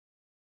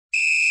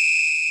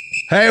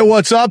Hey,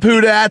 what's up,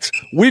 Hoodats?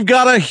 We've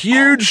got a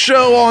huge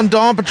show on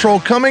Dawn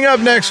Patrol coming up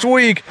next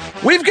week.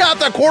 We've got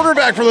the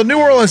quarterback for the New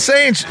Orleans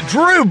Saints,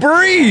 Drew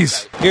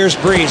Brees. Here's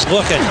Brees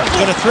looking. He's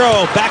going to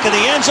throw. Back of the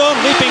end zone.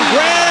 Leaping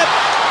grab.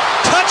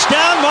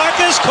 Touchdown,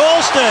 Marcus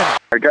Colston.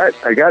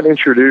 I got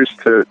introduced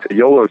to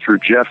YOLO through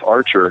Jeff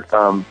Archer.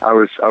 I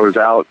was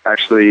out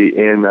actually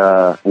in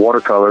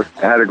watercolor.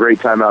 I had a great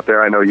time out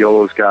there. I know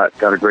YOLO's got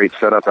a great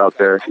setup out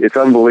there. It's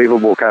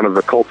unbelievable, kind of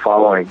the cult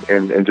following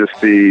and just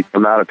the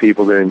amount of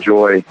people that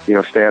enjoy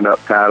stand-up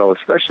paddle,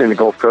 especially in the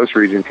Gulf Coast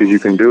region, because you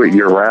can do it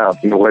year-round.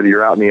 Whether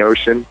you're out in the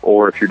ocean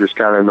or if you're just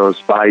kind of in those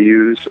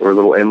bayous or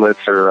little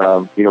inlets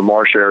or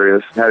marsh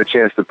areas. I had a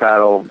chance to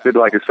paddle. Did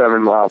like a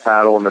 7-mile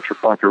paddle in the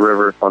Trinquentin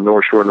River on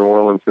North Shore, New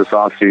Orleans this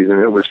off-season.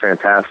 It was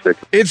fantastic.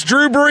 It's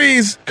Drew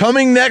Brees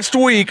coming next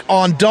week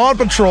on Dawn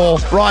Patrol,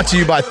 brought to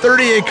you by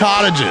 38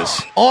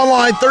 Cottages.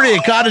 Online,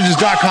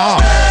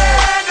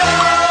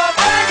 38cottages.com.